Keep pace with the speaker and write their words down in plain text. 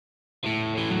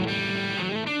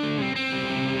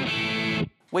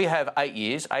We have 8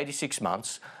 years, 86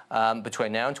 months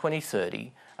between now and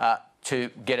 2030 to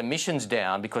get emissions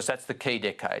down, because that's the key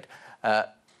decade,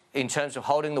 in terms of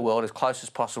holding the world as close as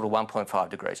possible to 1.5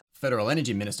 degrees. Federal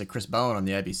Energy Minister Chris Bowen on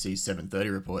the ABC's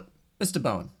 7:30 report. Mr.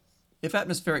 Bowen, if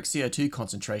atmospheric CO2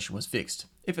 concentration was fixed,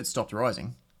 if it stopped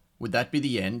rising, would that be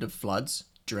the end of floods,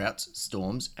 droughts,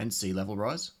 storms, and sea level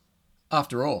rise?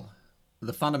 After all,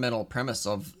 the fundamental premise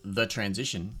of the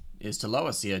transition is to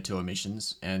lower CO2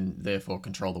 emissions and therefore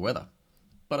control the weather.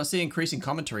 But I see increasing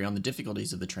commentary on the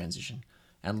difficulties of the transition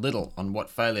and little on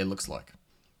what failure looks like.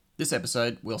 This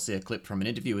episode, we'll see a clip from an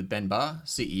interview with Ben Barr,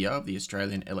 CEO of the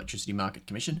Australian Electricity Market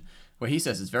Commission, where he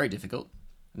says it's very difficult.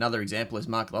 Another example is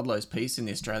Mark Ludlow's piece in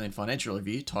the Australian Financial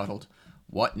Review titled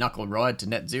White Knuckle Ride to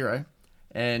Net Zero,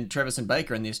 and Treverson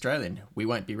Baker in the Australian, We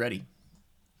Won't Be Ready.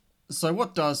 So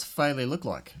what does failure look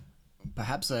like?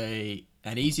 Perhaps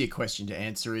an easier question to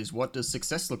answer is, what does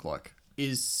success look like?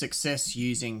 Is success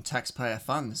using taxpayer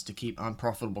funds to keep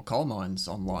unprofitable coal mines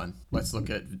online? Let's look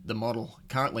at the model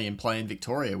currently in play in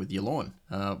Victoria with Yallourn.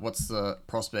 What's the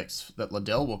prospects that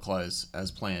Liddell will close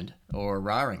as planned, or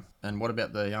Raring? And what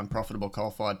about the unprofitable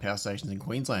coal-fired power stations in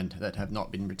Queensland that have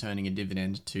not been returning a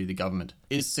dividend to the government?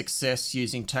 Is success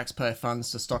using taxpayer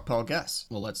funds to stockpile gas?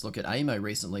 Well, let's look at AEMO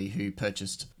recently, who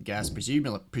purchased gas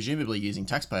presumably using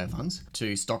taxpayer funds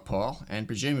to stockpile and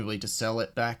presumably to sell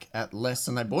it back at less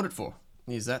than they bought it for.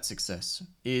 Is that success?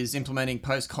 Is implementing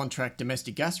post-contract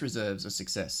domestic gas reserves a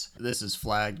success? This is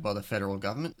flagged by the federal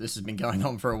government. This has been going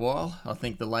on for a while. I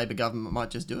think the Labor government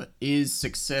might just do it. Is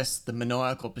success the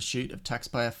maniacal pursuit of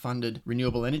taxpayer-funded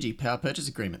renewable energy power purchase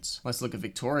agreements? Let's look at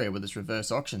Victoria with its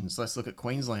reverse auctions. Let's look at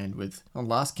Queensland with, on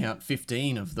last count,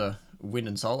 15 of the wind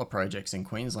and solar projects in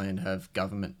Queensland have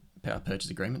government power purchase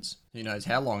agreements. Who knows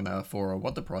how long they are for or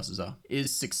what the prices are.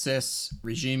 Is success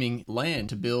resuming land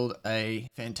to build a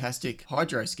fantastic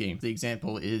hydro scheme? The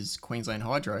example is Queensland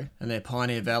Hydro and their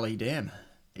Pioneer Valley Dam.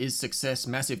 Is success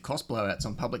massive cost blowouts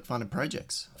on public funded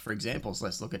projects? For examples,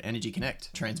 let's look at Energy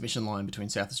Connect, transmission line between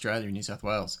South Australia and New South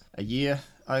Wales. A year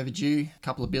overdue,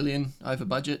 couple of billion over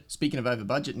budget. Speaking of over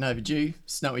budget and overdue,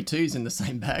 Snowy 2's in the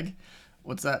same bag.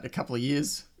 What's that, a couple of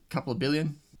years, couple of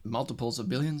billion, multiples of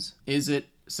billions? Is it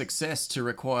success to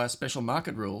require special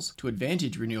market rules to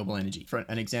advantage renewable energy? For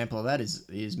an example of that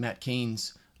is Matt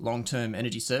Keane's long-term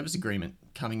energy service agreement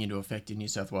coming into effect in New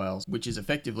South Wales, which is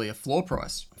effectively a floor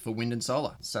price for wind and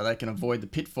solar, so they can avoid the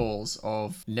pitfalls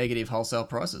of negative wholesale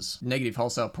prices. Negative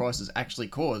wholesale prices actually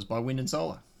caused by wind and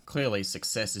solar. Clearly,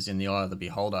 success is in the eye of the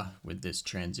beholder with this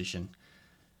transition.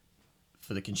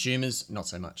 For the consumers, not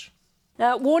so much.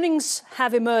 Now, warnings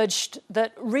have emerged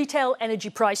that retail energy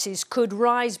prices could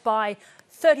rise by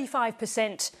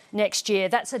 35% next year.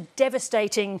 That's a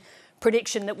devastating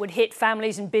prediction that would hit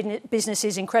families and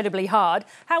businesses incredibly hard.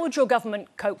 How would your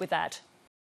government cope with that?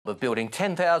 Of building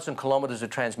 10,000 kilometres of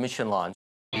transmission lines.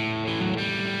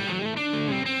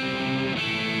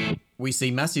 We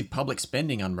see massive public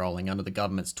spending unrolling under the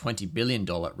government's $20 billion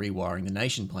Rewiring the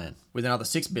Nation plan, with another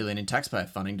 $6 billion in taxpayer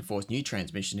funding to force new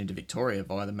transmission into Victoria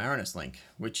via the Marinus Link,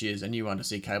 which is a new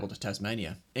undersea cable to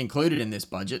Tasmania. Included in this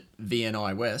budget,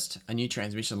 VNI West, a new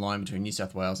transmission line between New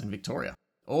South Wales and Victoria.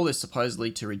 All this supposedly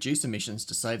to reduce emissions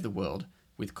to save the world,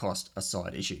 with cost a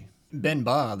side issue. Ben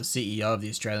Barr, the CEO of the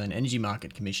Australian Energy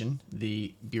Market Commission,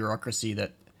 the bureaucracy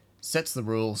that sets the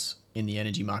rules in the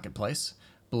energy marketplace,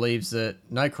 believes that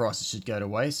no crisis should go to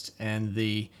waste, and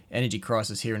the energy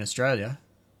crisis here in Australia,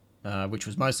 which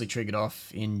was mostly triggered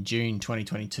off in June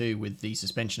 2022 with the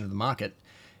suspension of the market,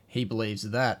 he believes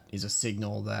that is a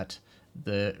signal that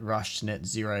the rush to net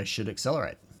zero should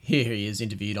accelerate. Here he is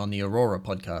interviewed on the Aurora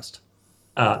podcast.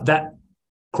 That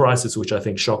crisis, which I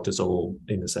think shocked us all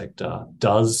in the sector,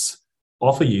 does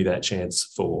offer you that chance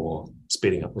for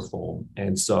speeding up reform.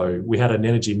 And so we had an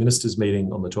Energy Ministers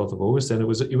meeting on the 12th of August, and it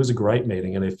was a great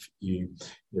meeting. And if you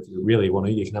really want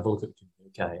to, you can have a look at the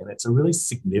communique. And it's a really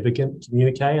significant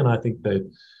communique. And I think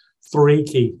the three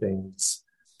key things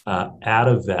out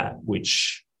of that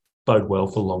which bode well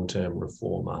for long-term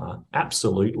reform are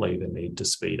absolutely the need to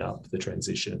speed up the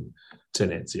transition to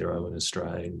net zero in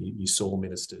Australia. You saw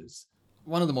ministers.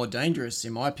 One of the more dangerous,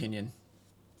 in my opinion,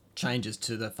 changes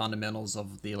to the fundamentals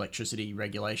of the electricity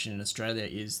regulation in Australia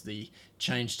is the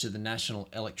change to the National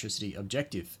Electricity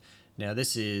Objective. Now,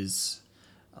 this is,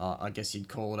 I guess you'd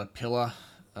call it a pillar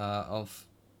or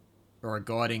a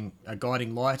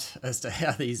guiding light as to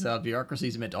how these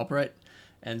bureaucracies are meant to operate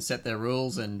and set their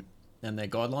rules and their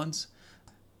guidelines.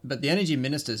 But the energy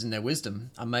ministers, in their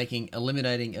wisdom, are making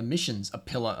eliminating emissions a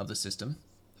pillar of the system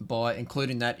by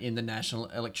including that in the National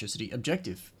Electricity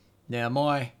Objective. Now,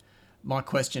 my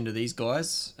question to these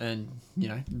guys, and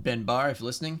Ben Barr, if you're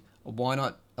listening, Why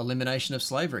not elimination of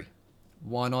slavery?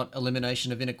 Why not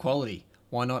elimination of inequality?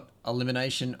 Why not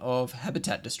elimination of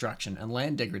habitat destruction and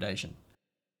land degradation?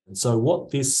 And so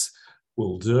what this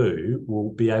will do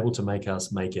will be able to make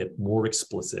it more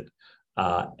explicit.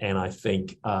 And I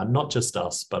think not just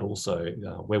us, but also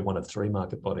we're one of 3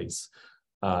 market bodies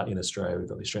in Australia. We've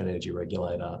got the Australian Energy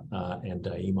Regulator and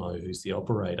AEMO, who's the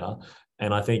operator.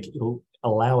 And I think it'll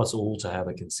allow us all to have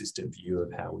a consistent view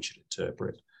of how we should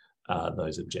interpret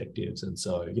those objectives. And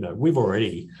so, we've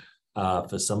already,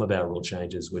 for some of our rule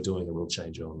changes, we're doing a rule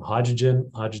change on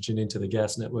hydrogen into the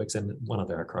gas networks. And one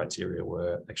of our criteria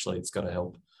were actually it's got to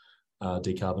help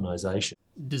decarbonisation.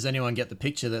 Does anyone get the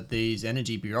picture that these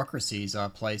energy bureaucracies are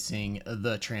placing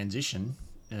the transition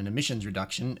and emissions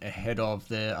reduction ahead of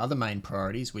their other main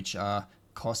priorities, which are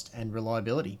cost and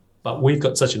reliability? But we've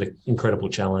got such an incredible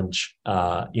challenge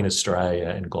in Australia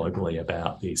and globally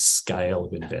about the scale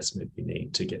of investment we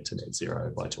need to get to net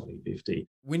zero by 2050.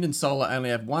 Wind and solar only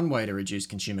have one way to reduce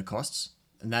consumer costs,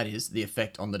 and that is the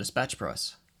effect on the dispatch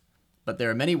price. But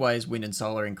there are many ways wind and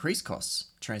solar increase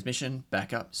costs: transmission,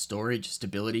 backup, storage,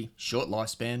 stability, short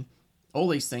lifespan. All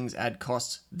these things add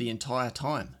costs the entire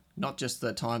time, not just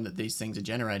the time that these things are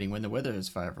generating when the weather is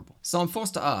favourable. So I'm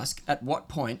forced to ask, at what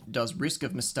point does risk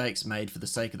of mistakes made for the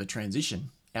sake of the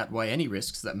transition outweigh any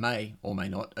risks that may or may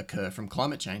not occur from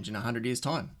climate change in 100 years'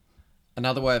 time?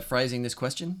 Another way of phrasing this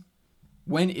question: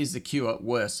 when is the cure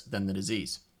worse than the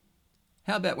disease?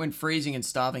 How about when freezing and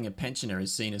starving a pensioner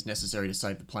is seen as necessary to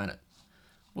save the planet?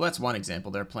 Well, that's one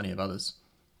example. There are plenty of others.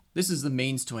 This is the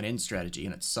means to an end strategy,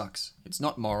 and it sucks. It's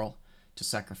not moral to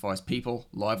sacrifice people,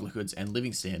 livelihoods, and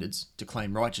living standards to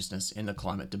claim righteousness in the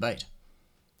climate debate.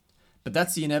 But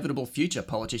that's the inevitable future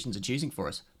politicians are choosing for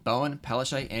us. Bowen,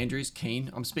 Palaszczuk, Andrews, Keane,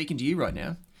 I'm speaking to you right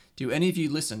now. Do any of you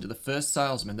listen to the first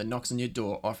salesman that knocks on your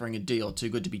door offering a deal too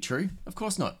good to be true? Of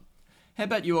course not. How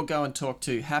about you all go and talk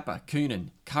to Happer, Coonan,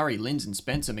 Curry, Lindsay,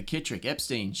 Spencer, McKittrick,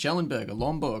 Epstein, Shellenberger,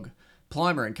 Lombard,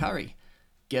 Plimer, and Curry?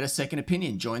 Get a second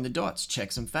opinion, join the dots,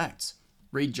 check some facts.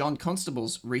 Read John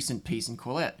Constable's recent piece in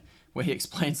Quillette, where he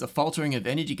explains the faltering of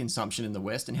energy consumption in the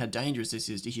West and how dangerous this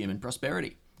is to human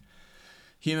prosperity.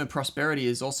 Human prosperity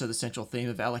is also the central theme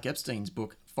of Alec Epstein's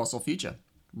book, Fossil Future.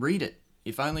 Read it,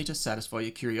 if only to satisfy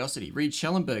your curiosity. Read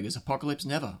Shellenberger's Apocalypse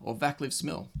Never or Vaclav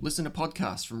Smil. Listen to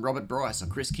podcasts from Robert Bryce or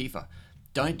Chris Kiefer.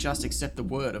 Don't just accept the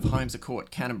word of Holmes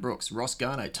Accord, Cannon Brooks, Ross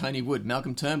Garno, Tony Wood,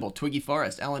 Malcolm Turnbull, Twiggy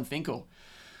Forrest, Alan Finkel,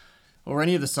 or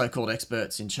any of the so-called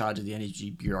experts in charge of the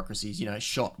energy bureaucracies,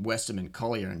 Schott, Westerman,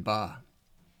 Collier and Barr.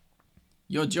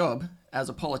 Your job, as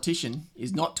a politician,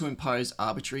 is not to impose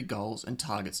arbitrary goals and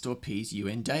targets to appease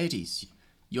UN deities.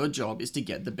 Your job is to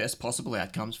get the best possible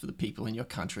outcomes for the people in your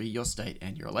country, your state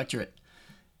and your electorate.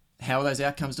 How are those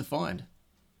outcomes defined?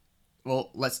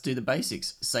 Well, let's do the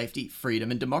basics: safety,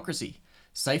 freedom and democracy.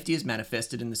 Safety is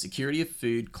manifested in the security of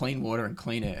food, clean water and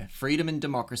clean air. Freedom and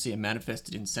democracy are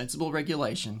manifested in sensible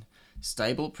regulation,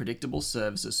 stable, predictable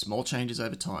services, small changes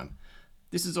over time.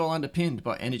 This is all underpinned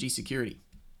by energy security.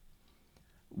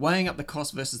 Weighing up the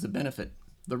cost versus the benefit,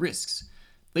 the risks.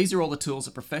 These are all the tools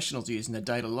that professionals use in their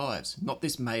daily lives, not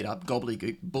this made-up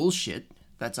gobbledygook bullshit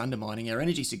that's undermining our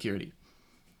energy security.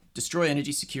 Destroy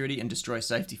energy security and destroy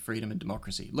safety, freedom and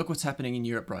democracy. Look what's happening in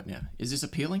Europe right now. Is this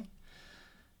appealing?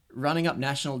 Running up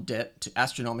national debt to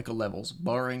astronomical levels,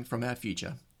 borrowing from our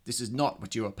future. This is not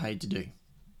what you are paid to do.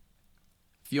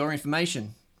 For your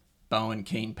information, Bowen,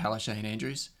 Keane, Palaszczuk and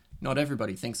Andrews, not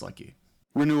everybody thinks like you.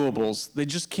 Renewables, they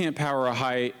just can't power a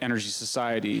high energy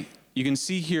society. You can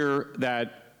see here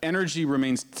that energy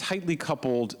remains tightly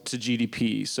coupled to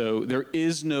GDP. So there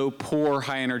is no poor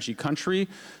high energy country,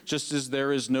 just as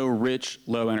there is no rich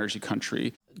low energy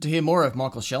country. To hear more of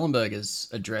Michael Shellenberger's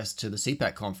address to the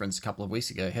CPAC conference a couple of weeks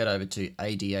ago, head over to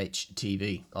ADH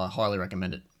TV. I highly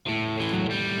recommend it.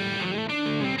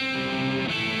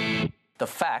 The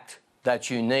fact that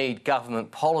you need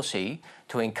government policy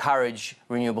to encourage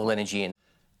renewable energy in.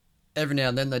 Every now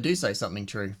and then they do say something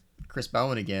true. Chris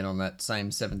Bowen again on that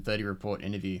same 7:30 Report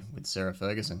interview with Sarah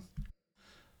Ferguson.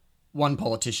 One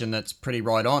politician that's pretty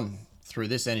right on through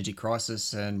this energy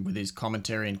crisis and with his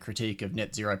commentary and critique of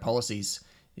net zero policies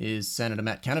is Senator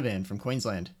Matt Canavan from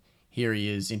Queensland. Here he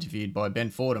is interviewed by Ben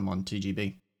Fordham on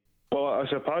 2GB. Well, I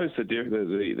suppose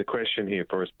the question here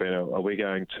for us, Ben, are we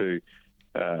going to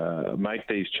make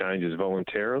these changes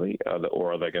voluntarily,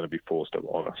 or are they going to be forced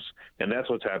upon us? And that's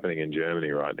what's happening in Germany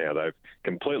right now. They've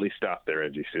completely stuffed their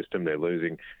energy system. They're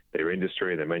losing their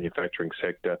industry, their manufacturing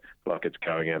sector, like it's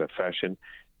going out of fashion.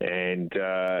 And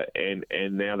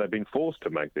now they've been forced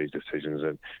to make these decisions.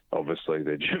 And obviously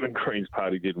the German Greens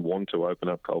Party didn't want to open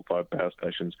up coal-fired power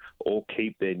stations or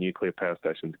keep their nuclear power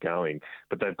stations going,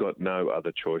 but they've got no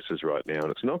other choices right now.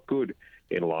 And it's not good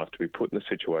in life to be put in a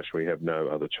situation where you have no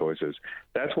other choices.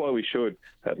 That's why we should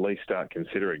at least start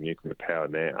considering nuclear power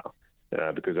now,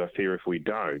 because I fear if we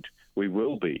don't, we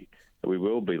will be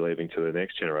leaving to the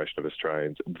next generation of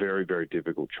Australians very, very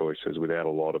difficult choices without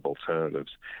a lot of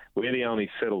alternatives. We're the only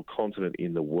settled continent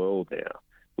in the world now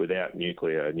without a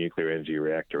nuclear energy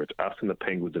reactor. It's us and the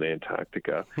penguins in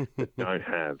Antarctica that don't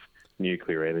have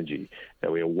nuclear energy. Now,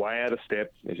 we are way out of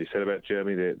step, as you said about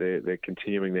Germany. They're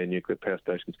continuing their nuclear power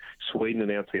stations. Sweden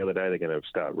announced the other day they're going to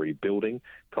start rebuilding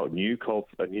new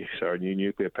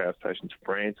nuclear power stations.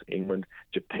 France, England,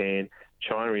 Japan,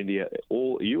 China, India,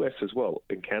 all US as well,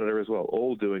 and Canada as well,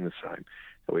 all doing the same.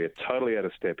 We are totally out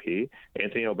of step here.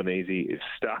 Anthony Albanese is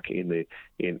stuck in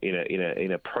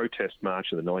a protest march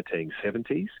in the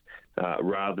 1970s,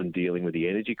 rather than dealing with the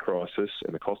energy crisis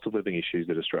and the cost of living issues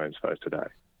that Australians face today.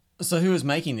 So who is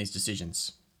making these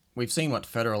decisions? We've seen what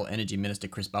Federal Energy Minister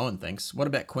Chris Bowen thinks. What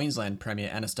about Queensland Premier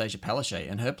Anastasia Palaszczuk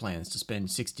and her plans to spend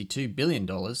 $62 billion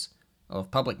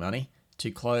of public money to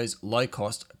close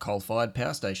low-cost coal-fired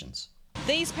power stations?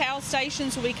 These power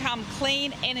stations will become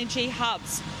clean energy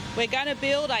hubs. We're going to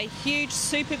build a huge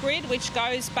supergrid which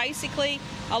goes basically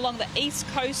along the east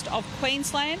coast of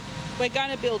Queensland. We're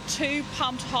going to build 2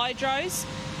 pumped hydros.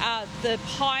 The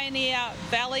Pioneer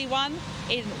Valley one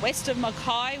in west of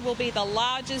Mackay will be the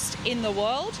largest in the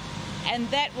world, and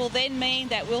that will then mean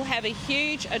that we'll have a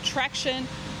huge attraction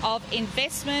of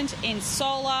investment in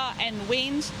solar and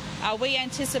wind. We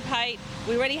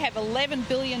already have $11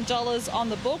 billion on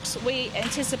the books. We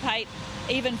anticipate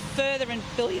even further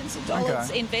billions of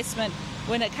dollars investment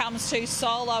when it comes to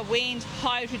solar, wind,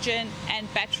 hydrogen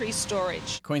and battery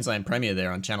storage. Queensland Premier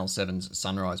there on Channel 7's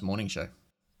Sunrise Morning Show.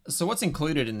 So what's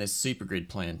included in this supergrid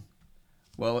plan?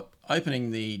 Well,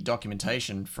 opening the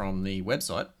documentation from the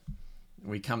website,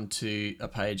 we come to a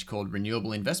page called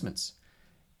Renewable Investments.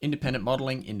 Independent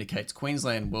modelling indicates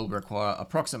Queensland will require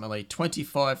approximately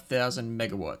 25,000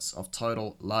 megawatts of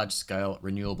total large-scale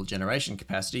renewable generation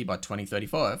capacity by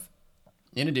 2035,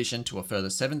 in addition to a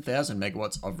further 7,000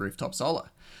 megawatts of rooftop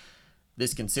solar.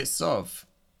 This consists of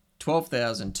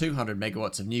 12,200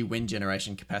 megawatts of new wind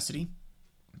generation capacity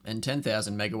and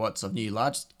 10,000 megawatts of new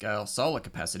large-scale solar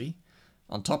capacity,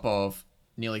 on top of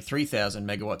nearly 3,000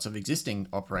 megawatts of existing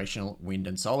operational wind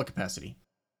and solar capacity.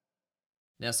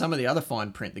 Now, some of the other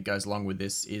fine print that goes along with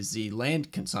this is the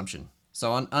land consumption.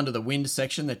 So under the wind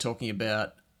section, they're talking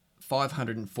about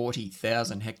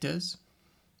 540,000 hectares.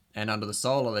 And under the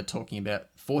solar, they're talking about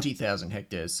 40,000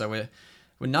 hectares. So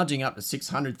we're nudging up to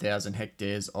 600,000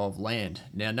 hectares of land.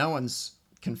 Now, no one's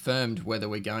confirmed whether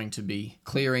we're going to be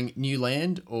clearing new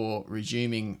land or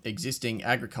resuming existing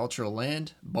agricultural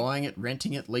land, buying it,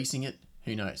 renting it, leasing it.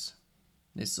 Who knows?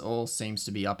 This all seems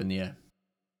to be up in the air.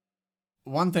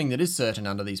 One thing that is certain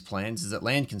under these plans is that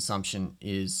land consumption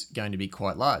is going to be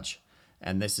quite large,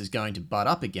 and this is going to butt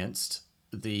up against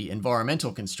the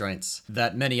environmental constraints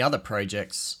that many other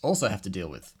projects also have to deal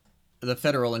with. The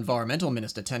Federal Environmental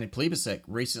Minister, Tanya Plibersek,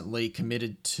 recently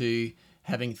committed to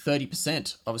having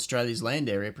 30% of Australia's land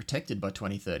area protected by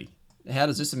 2030. How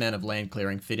does this amount of land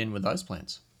clearing fit in with those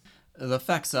plans? The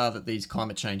facts are that these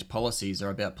climate change policies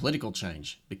are about political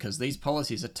change, because these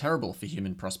policies are terrible for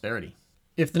human prosperity.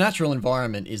 If the natural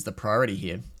environment is the priority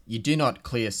here, you do not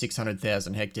clear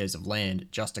 600,000 hectares of land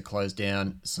just to close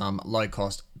down some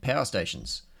low-cost power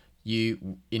stations.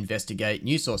 You investigate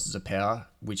new sources of power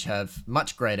which have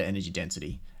much greater energy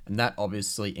density, and that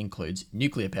obviously includes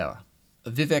nuclear power.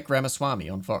 Vivek Ramaswamy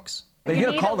on Fox. But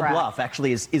here to call the bluff,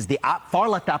 actually, is the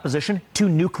far-left opposition to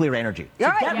nuclear energy. So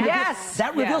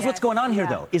that reveals what's going on here,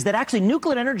 though, is that actually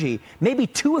nuclear energy may be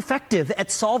too effective at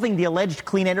solving the alleged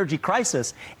clean energy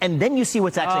crisis, and then you see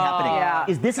what's actually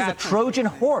happening. This is a Trojan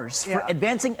horse for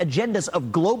advancing agendas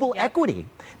of global equity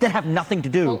that have nothing to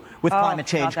do with climate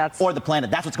change or the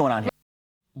planet. That's what's going on here.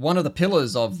 One of the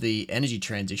pillars of the energy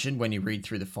transition, when you read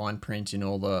through the fine print in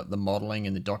all the modelling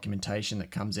and the documentation that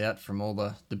comes out from all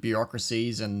the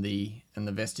bureaucracies and the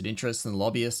vested interests and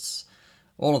lobbyists,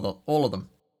 all of them.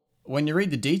 When you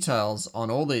read the details on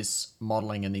all this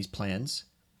modelling and these plans,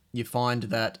 you find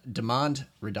that demand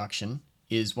reduction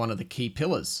is one of the key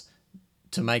pillars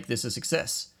to make this a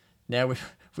success. Now,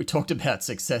 we talked about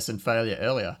success and failure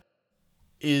earlier.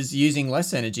 Is using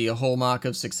less energy a hallmark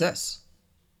of success?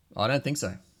 I don't think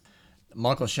so.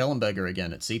 Michael Shellenberger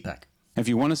again at CPAC. If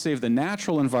you want to save the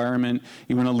natural environment,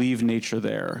 you want to leave nature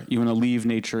there. You want to leave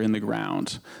nature in the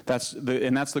ground. That's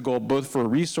the goal both for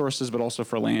resources but also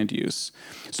for land use.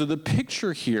 So the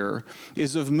picture here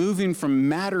is of moving from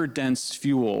matter-dense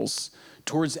fuels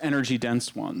towards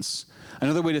energy-dense ones.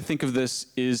 Another way to think of this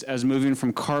is as moving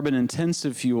from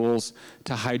carbon-intensive fuels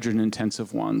to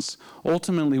hydrogen-intensive ones.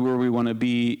 Ultimately, where we want to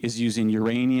be is using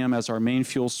uranium as our main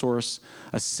fuel source.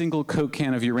 A single Coke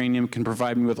can of uranium can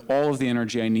provide me with all of the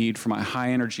energy I need for my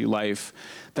high-energy life.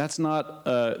 That's not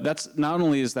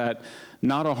only is that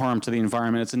not a harm to the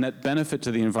environment, it's a net benefit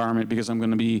to the environment because I'm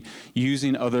going to be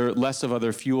using less of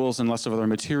other fuels and less of other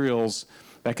materials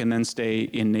that can then stay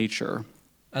in nature.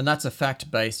 And that's a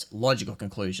fact-based, logical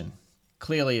conclusion,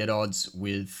 clearly at odds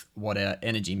with what our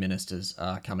energy ministers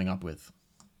are coming up with.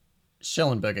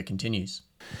 Shellenberger continues.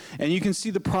 And you can see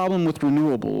the problem with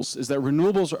renewables is that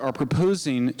renewables are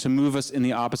proposing to move us in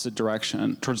the opposite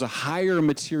direction, towards a higher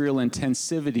material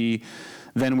intensivity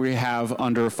than we have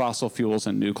under fossil fuels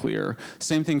and nuclear.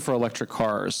 Same thing for electric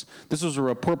cars. This was a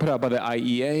report put out by the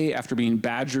IEA after being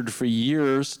badgered for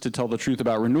years to tell the truth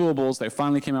about renewables. They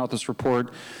finally came out with this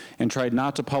report and tried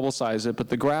not to publicize it, but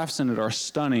the graphs in it are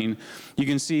stunning. You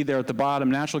can see there at the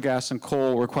bottom, natural gas and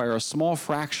coal require a small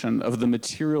fraction of the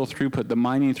material throughput, the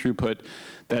mining throughput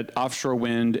that offshore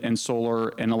wind and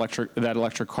solar and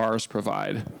electric cars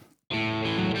provide.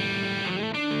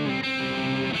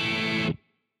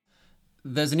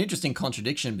 There's an interesting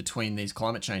contradiction between these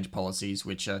climate change policies,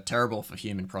 which are terrible for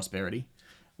human prosperity,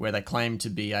 where they claim to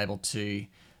be able to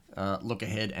look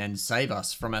ahead and save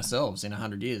us from ourselves in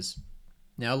 100 years.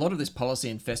 Now, a lot of this policy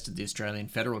infested the Australian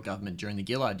federal government during the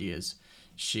Gillard years,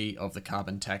 of the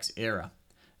carbon tax era.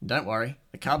 And don't worry,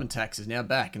 the carbon tax is now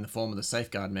back in the form of the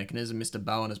safeguard mechanism. Mr.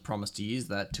 Bowen has promised to use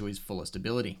that to his fullest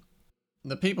ability.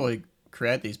 The people who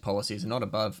create these policies are not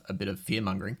above a bit of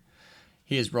fear-mongering.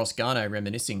 Here's Ross Garnaut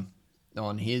reminiscing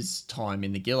on his time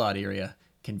in the Gillard area,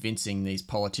 convincing these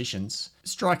politicians,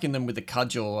 striking them with the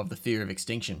cudgel of the fear of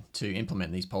extinction to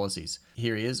implement these policies.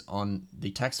 Here he is on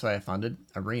the taxpayer-funded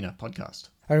ARENA podcast.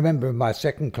 I remember my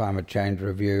second climate change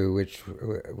review, which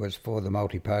was for the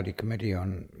multi-party committee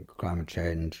on climate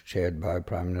change, chaired by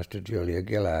Prime Minister Julia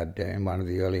Gillard. In one of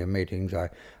the earlier meetings, I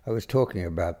was talking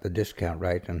about the discount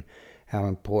rate and how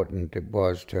important it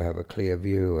was to have a clear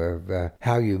view of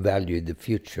how you valued the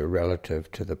future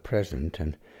relative to the present,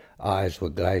 and eyes were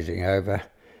glazing over.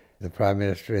 The Prime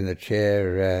Minister in the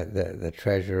chair, the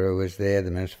Treasurer was there,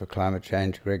 the Minister for Climate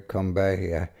Change, Greg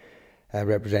Combet,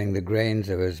 representing the Greens,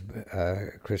 there was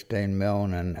Christine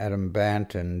Milne and Adam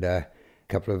Bant, and a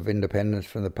couple of independents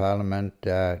from the Parliament,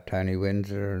 Tony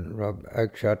Windsor and Rob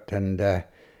Oakeshott, and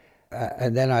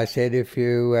then I said, if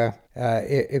you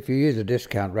use a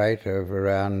discount rate of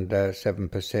around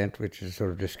 7%, which is the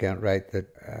sort of discount rate that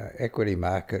equity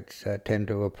markets tend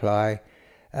to apply,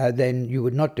 then you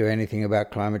would not do anything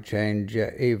about climate change,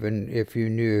 even if you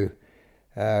knew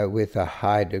with a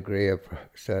high degree of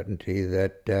certainty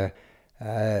that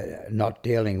not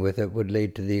dealing with it would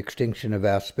lead to the extinction of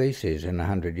our species in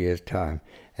 100 years' time.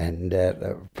 And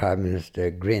the Prime Minister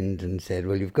grinned and said,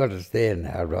 well, you've got us there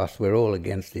now, Ross. We're all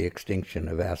against the extinction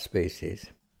of our species.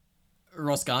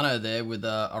 Ross Garnaut there with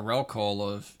a roll call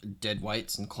of dead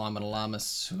weights and climate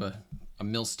alarmists who are a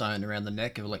millstone around the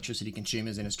neck of electricity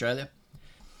consumers in Australia.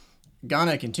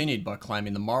 Garnaut continued by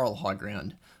claiming the moral high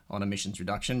ground on emissions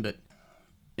reduction, but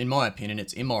in my opinion,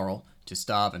 it's immoral to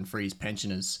starve and freeze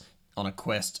pensioners on a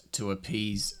quest to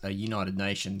appease a United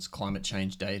Nations climate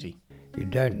change deity. You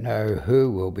don't know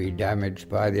who will be damaged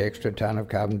by the extra tonne of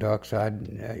carbon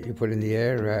dioxide you put in the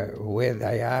air, where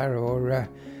they are, or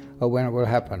when it will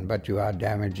happen, but you are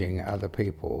damaging other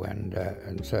people,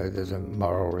 and so there's a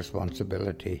moral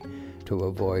responsibility to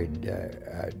avoid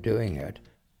doing it.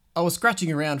 I was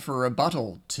scratching around for a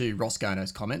rebuttal to Ross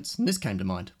Garnaut's comments, and this came to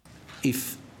mind.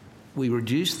 If we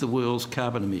reduce the world's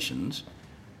carbon emissions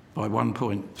by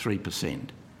 1.3%,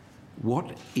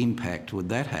 what impact would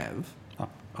that have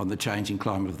on the changing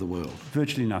climate of the world?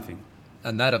 Virtually nothing.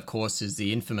 And that, of course, is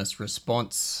the infamous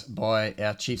response by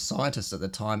our chief scientist at the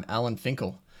time, Alan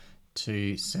Finkel,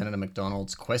 to Senator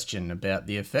McDonald's question about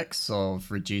the effects of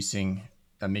reducing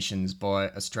emissions by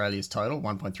Australia's total,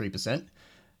 1.3%.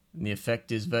 And the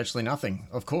effect is virtually nothing.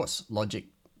 Of course, logic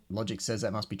says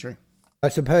that must be true. I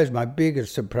suppose my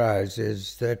biggest surprise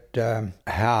is that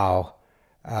how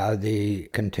the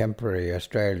contemporary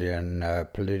Australian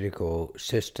political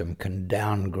system can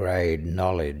downgrade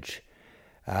knowledge,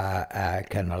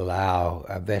 can allow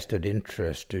a vested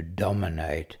interest to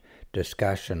dominate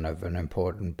discussion of an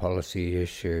important policy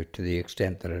issue to the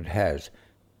extent that it has.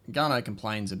 Garnaut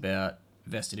complains about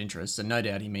vested interests, and no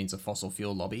doubt he means a fossil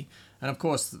fuel lobby. And of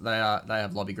course, they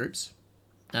have lobby groups,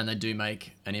 and they do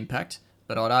make an impact.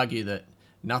 But I'd argue that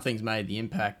nothing's made the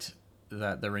impact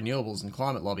that the renewables and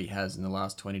climate lobby has in the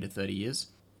last 20 to 30 years.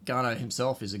 Garnaut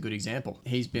himself is a good example.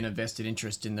 He's been a vested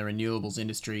interest in the renewables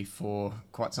industry for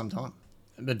quite some time.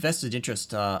 But vested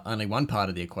interests are only one part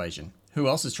of the equation. Who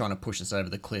else is trying to push us over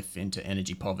the cliff into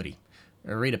energy poverty?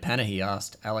 Rita Panahi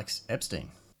asked Alex Epstein.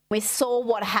 We saw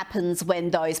what happens when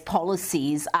those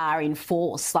policies are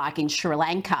enforced, like in Sri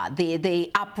Lanka.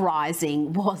 The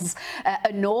uprising was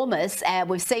enormous.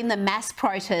 We've seen the mass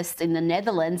protests in the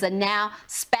Netherlands, and now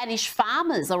Spanish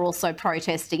farmers are also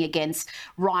protesting against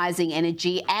rising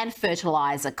energy and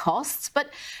fertiliser costs. But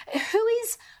who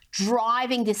is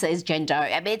driving this agenda?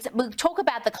 I mean, we talk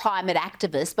about the climate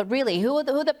activists, but really, who are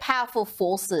the powerful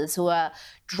forces who are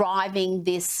driving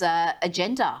this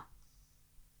agenda?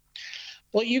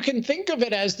 Well, you can think of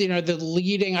it as, the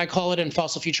leading, I call it in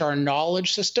Fossil Future, our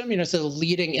knowledge system, so the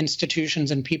leading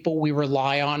institutions and people we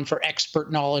rely on for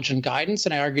expert knowledge and guidance.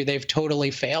 And I argue they've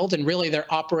totally failed. And really, they're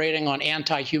operating on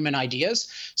anti-human ideas.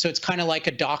 So it's kind of like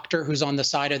a doctor who's on the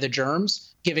side of the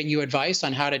germs, giving you advice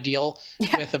on how to deal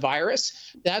with the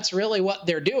virus. That's really what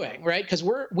they're doing, right? Because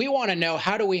we want to know,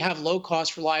 how do we have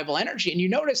low-cost, reliable energy? And you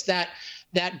notice that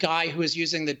guy who was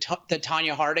using the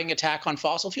Tanya Harding attack on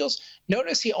fossil fuels,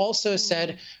 notice he also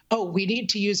said, we need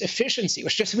to use efficiency,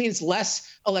 which just means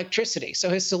less electricity. So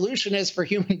his solution is for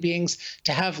human beings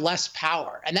to have less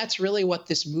power. And that's really what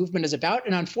this movement is about.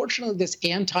 And unfortunately, this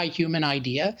anti-human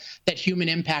idea that human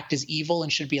impact is evil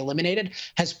and should be eliminated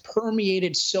has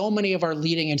permeated so many of our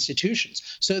leading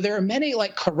institutions. So there are many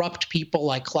corrupt people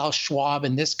like Klaus Schwab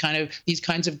and these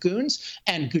kinds of goons,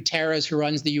 and Guterres, who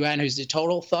runs the UN, who's a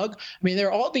total thug. I mean, there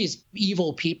are all these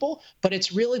evil people, but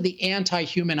it's really the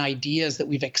anti-human ideas that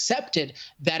we've accepted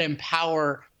that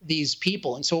empower these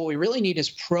people. And so what we really need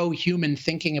is pro-human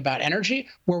thinking about energy,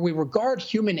 where we regard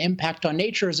human impact on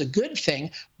nature as a good thing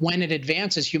when it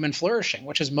advances human flourishing,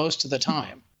 which is most of the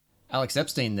time. Alex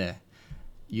Epstein there,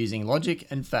 using logic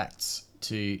and facts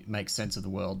to make sense of the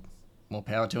world. More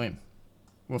power to him.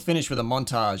 We'll finish with a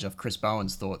montage of Chris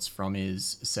Bowen's thoughts from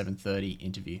his 7:30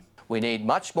 interview. We need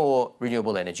much more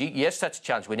renewable energy. Yes, that's a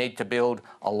challenge. We need to build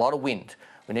a lot of wind.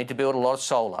 We need to build a lot of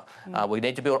solar. We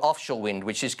need to build offshore wind,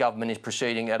 which this government is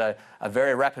proceeding at a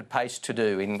very rapid pace to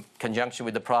do in conjunction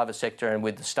with the private sector and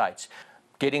with the states.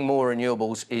 Getting more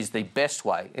renewables is the best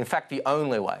way, in fact, the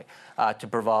only way, to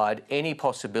provide any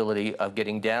possibility of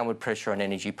getting downward pressure on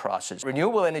energy prices.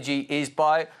 Renewable energy is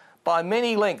by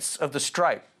many lengths of the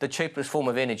straight the cheapest form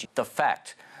of energy. The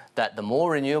fact that the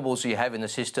more renewables you have in the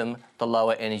system, the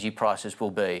lower energy prices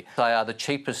will be. They are the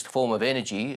cheapest form of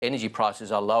energy. Energy prices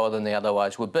are lower than they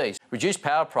otherwise would be. Reduce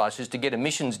power prices to get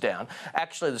emissions down.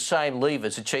 Actually, the same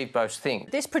levers achieve both things.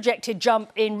 This projected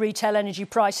jump in retail energy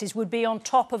prices would be on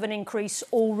top of an increase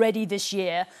already this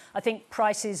year. I think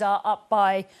prices are up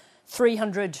by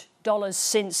 $300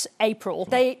 since April.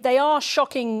 They are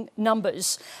shocking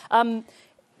numbers.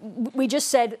 We just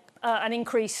said an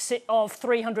increase of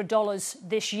 $300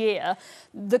 this year.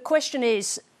 The question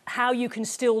is how you can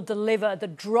still deliver the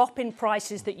drop in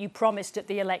prices that you promised at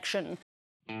the election.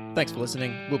 Thanks for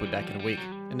listening. We'll be back in a week.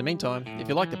 In the meantime, if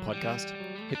you like the podcast,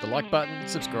 hit the like button,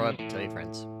 subscribe, tell your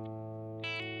friends.